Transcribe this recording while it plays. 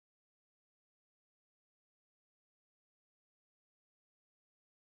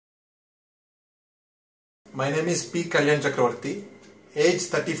My name is P. Kalyan Chakravarti, age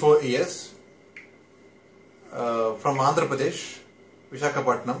 34 years, from Andhra Pradesh,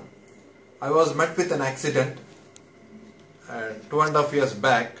 Visakhapatnam. I was met with an accident 2.5 years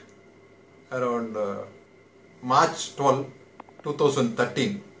back, around March 12,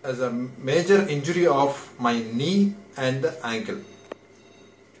 2013, as a major injury of my knee and the ankle.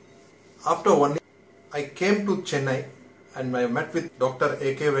 After 1 year, I came to Chennai and I met with Dr.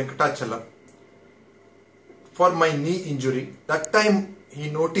 A.K. Venkatachalam for my knee injury. That time he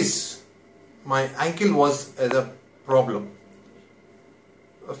noticed my ankle was as a problem,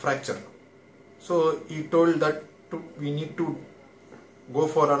 a fracture. So he told that we need to go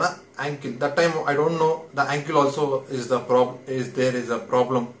for an ankle. That time I don't know the ankle also is the problem. There is a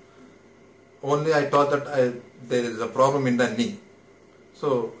problem. Only I thought that there is a problem in the knee.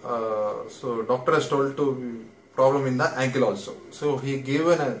 So doctor has told to problem in the ankle also. So he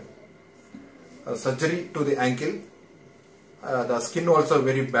given a surgery to the ankle. The skin also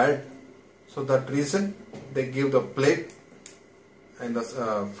very bad. So that reason they give the plate in the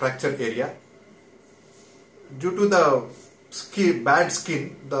fracture area. Due to the bad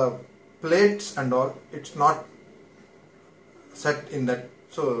skin, the plates and all, it's not set in that.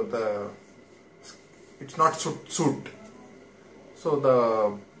 So it's not suit. So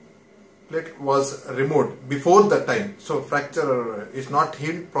the plate was removed before the time. So fracture is not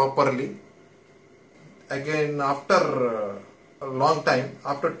healed properly. Again, after a long time,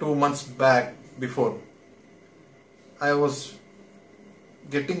 after 2 months back before, I was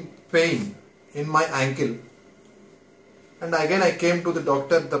getting pain in my ankle. And again I came to the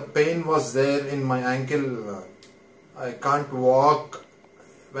doctor, the pain was there in my ankle. I can't walk.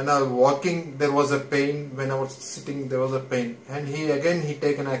 When I was walking, there was a pain. When I was sitting, there was a pain. And he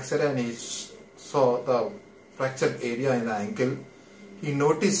take an X-ray and he saw the fractured area in the ankle. He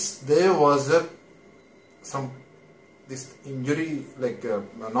noticed there was this injury, like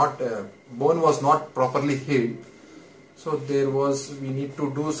bone was not properly healed. So we need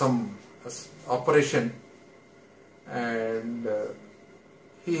to do some operation. And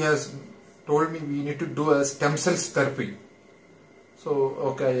he has told me we need to do a stem cells therapy. So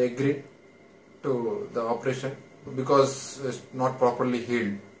okay, I agreed to the operation because it's not properly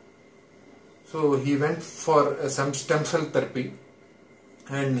healed. So he went for some stem cell therapy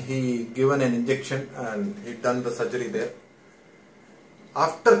and he given an injection and he done the surgery there.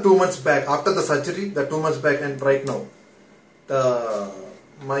 After 2 months back, after the surgery, the 2 months back and right now,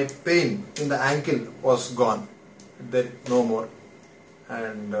 my pain in the ankle was gone. There no more,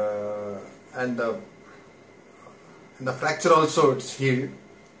 and the fracture also it's healed.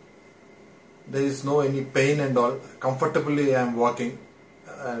 There is no any pain and all. Comfortably I am walking,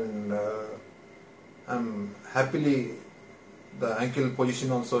 and I'm happily the ankle position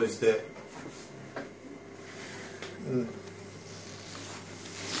also is there.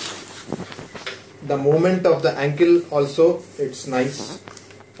 The movement of the ankle also it's nice.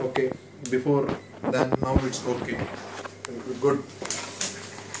 Okay, before then now it's okay, good.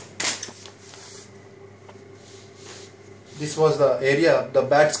 This was the area, the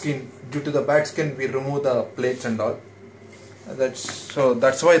bad skin. Due to the bad skin we remove the plates and all.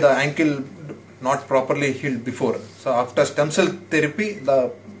 That's why the ankle not properly healed before. So after stem cell therapy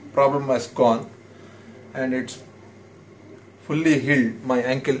the problem has gone and it's fully healed, my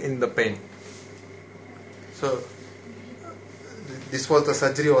ankle in the pain. So this was the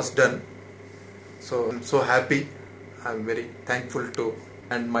surgery was done. So I'm so happy. I'm very thankful to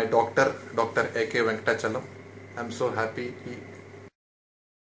and my doctor, Dr. A.K. Venkatachalam. I'm so happy.